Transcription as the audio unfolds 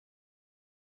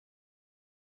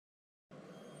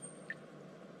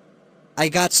I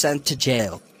got sent to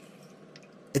jail.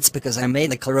 It's because I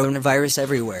made the coronavirus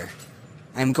everywhere.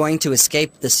 I'm going to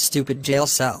escape this stupid jail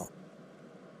cell.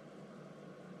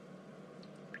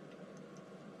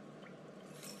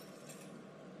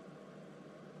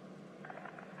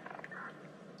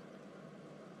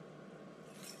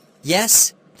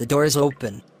 Yes, the door is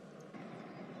open.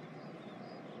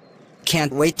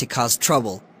 Can't wait to cause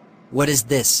trouble. What is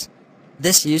this?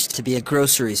 This used to be a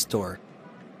grocery store.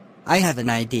 I have an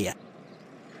idea.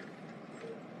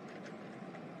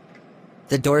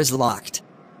 The door is locked.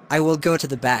 I will go to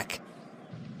the back.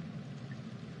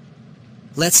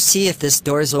 Let's see if this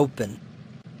door is open.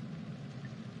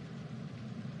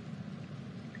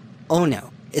 Oh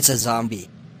no, it's a zombie.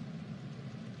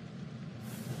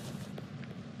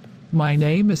 My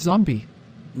name is Zombie.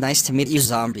 Nice to meet you,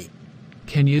 zombie.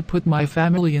 Can you put my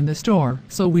family in the store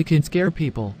so we can scare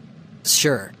people?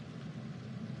 Sure.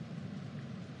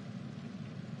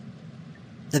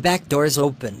 The back door is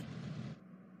open.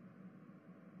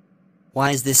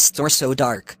 Why is this store so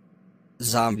dark?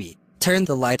 Zombie, turn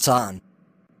the lights on.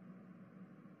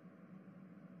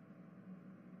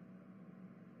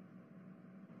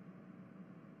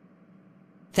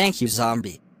 Thank you,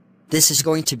 zombie. This is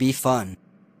going to be fun.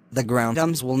 The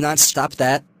Ground-Ums will not stop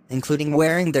that, including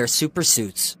wearing their super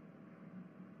suits.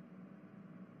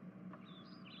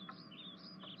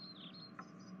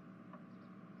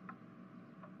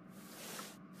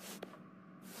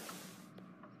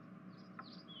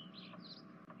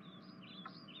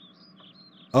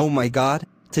 Oh my god,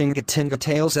 Tinga Tinga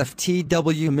Tails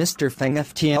FTW Mr. Fang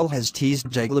FTL has teased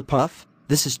Jigglypuff.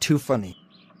 This is too funny.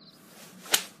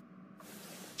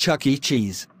 Chuck E.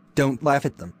 Cheese, don't laugh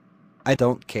at them. I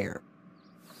don't care.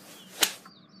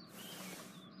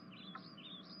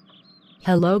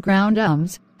 Hello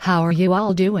Ground-Ums, how are you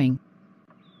all doing?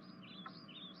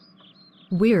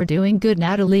 We're doing good,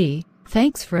 Natalie,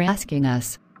 thanks for asking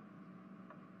us.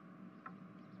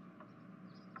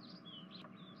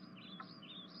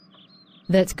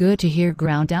 That's good to hear,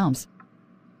 Ground-Ums.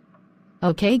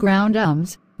 Okay,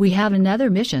 Ground-Ums, we have another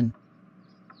mission.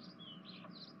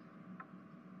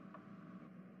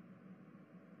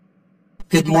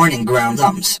 Good morning,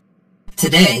 Ground-Ums.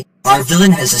 Today, our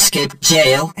villain has escaped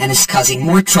jail and is causing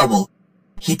more trouble.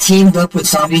 He teamed up with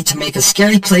Zombie to make a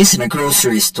scary place in a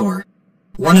grocery store.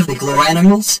 One of the glow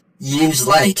animals, use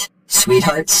light.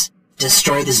 Sweethearts,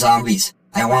 destroy the zombies.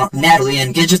 I want Natalie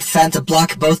and Gidget Fan to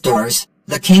block both doors.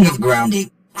 The king of grounding.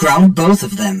 Ground both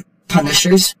of them.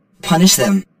 Punishers, punish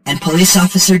them. And police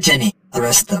officer Jenny,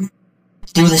 arrest them.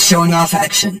 Do the showing off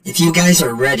action if you guys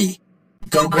are ready.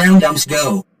 Go Ground-Ums,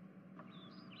 go!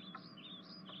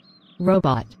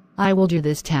 Robot, I will do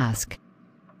this task.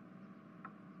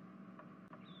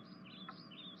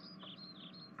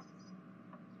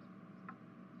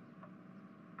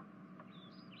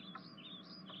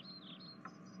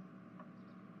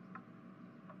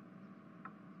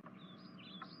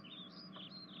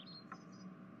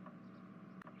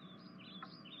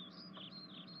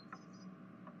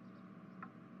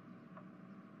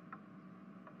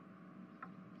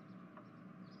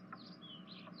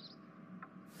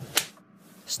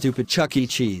 Stupid Chuck E.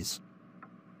 Cheese.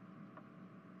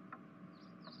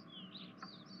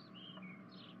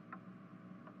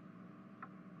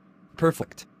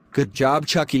 Perfect. Good job,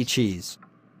 Chuck E. Cheese.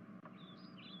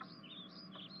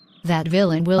 That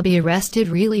villain will be arrested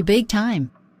really big time.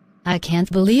 I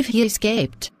can't believe he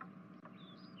escaped.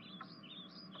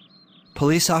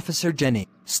 Police officer Jenny,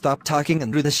 stop talking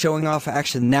and do the showing off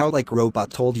action now like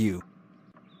Robot told you.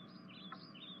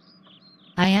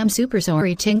 I am super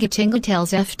sorry, Tinga Tinga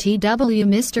Tails FTW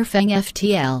Mr. Fang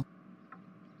FTL.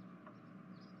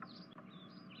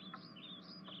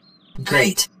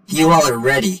 Great, you all are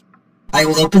ready. I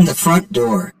will open the front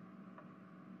door.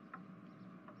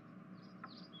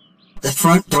 The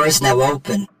front door is now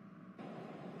open.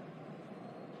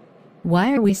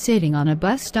 Why are we sitting on a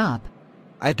bus stop?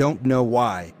 I don't know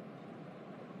why.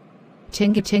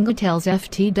 Tinga Tinga Tails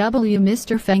FTW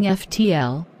Mr. Fang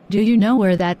FTL, do you know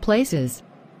where that place is?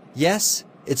 Yes,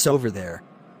 it's over there.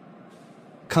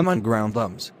 Come on,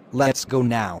 Ground-Ums, let's go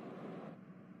now.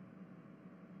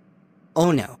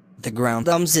 Oh no, the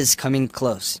Ground-Ums is coming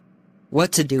close.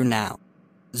 What to do now?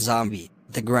 Zombie,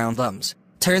 the Ground-Ums,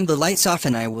 turn the lights off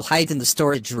and I will hide in the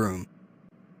storage room.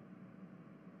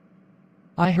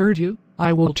 I heard you,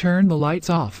 I will turn the lights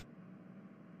off.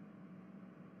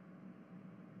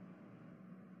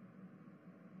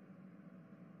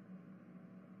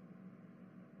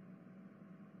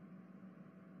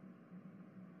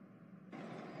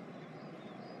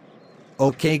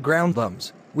 Okay,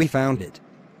 Ground-Ums, we found it.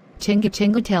 Tinga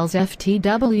Tinga Tails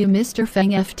FTW Mr.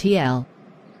 Fang FTL.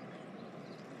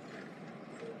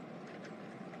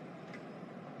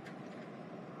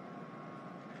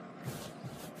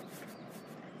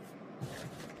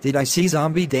 Did I see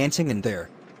zombie dancing in there?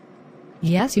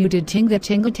 Yes, you did. Tinga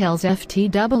Tinga tells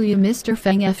FTW Mr.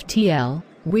 Fang FTL,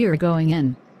 we're going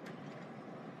in.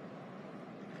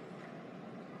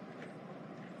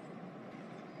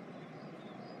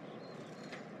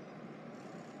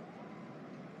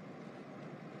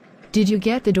 Did you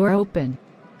get the door open?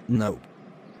 No.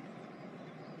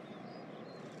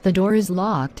 The door is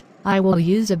locked. I will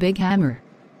use a big hammer.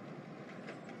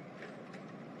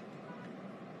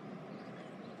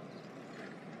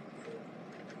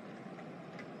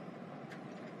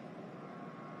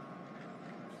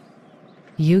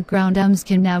 You Ground-Ums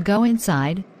can now go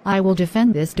inside. I will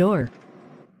defend this door.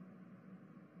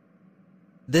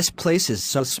 This place is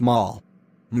so small.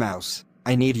 Mouse,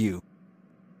 I need you.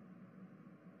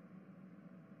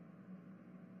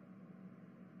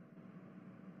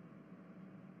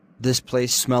 This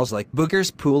place smells like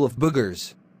boogers, pool of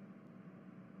boogers.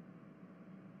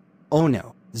 Oh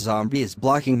no, zombie is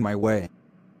blocking my way.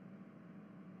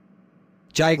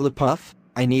 Jigglypuff,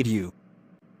 I need you.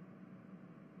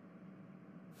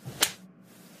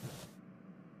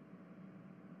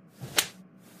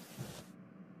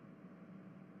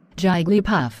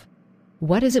 Jigglypuff.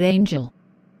 What is it, Angel?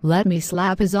 Let me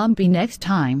slap a zombie next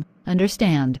time,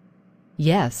 understand?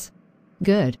 Yes.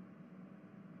 Good.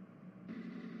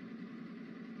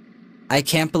 I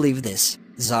can't believe this.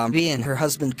 Zombie and her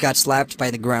husband got slapped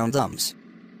by the Ground-Ums.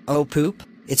 Oh poop,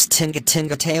 it's Tinga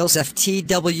Tinga Tails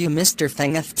FTW Mr.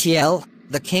 Fang FTL,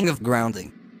 the king of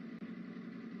grounding.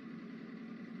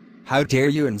 How dare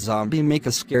you and zombie make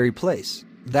a scary place?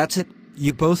 That's it,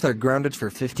 you both are grounded for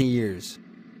 50 years.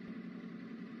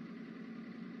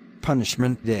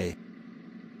 Punishment Day.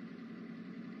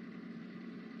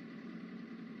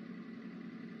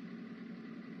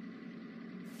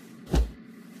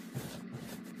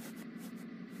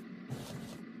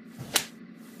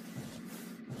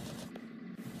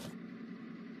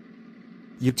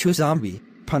 You two zombie,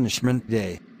 punishment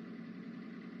day.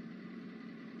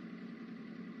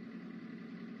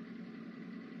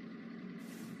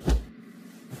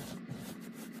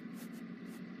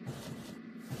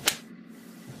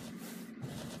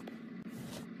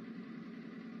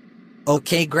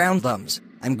 Okay, Ground-Ums,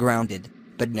 I'm grounded,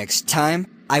 but next time,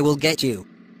 I will get you.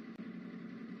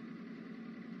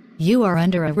 You are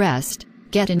under arrest.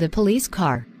 Get in the police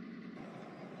car.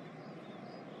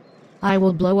 I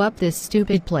will blow up this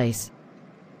stupid place.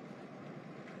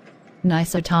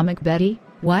 Nice Atomic Betty,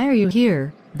 why are you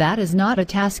here? That is not a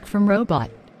task from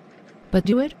Robot. But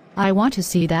do it, I want to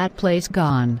see that place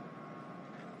gone.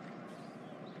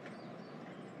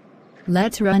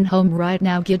 Let's run home right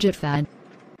now, Gidget Fan.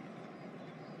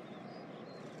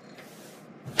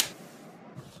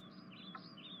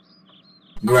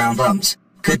 Ground-Ums,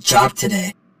 good job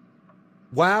today.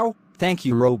 Wow, thank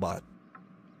you, Robot.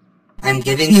 I'm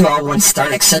giving you all 1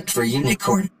 star except for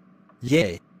Unicorn.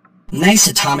 Yay. Nice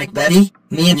Atomic Betty,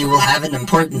 me and you will have an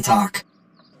important talk.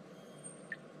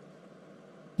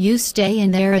 You stay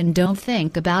in there and don't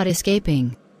think about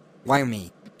escaping. Why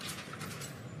me?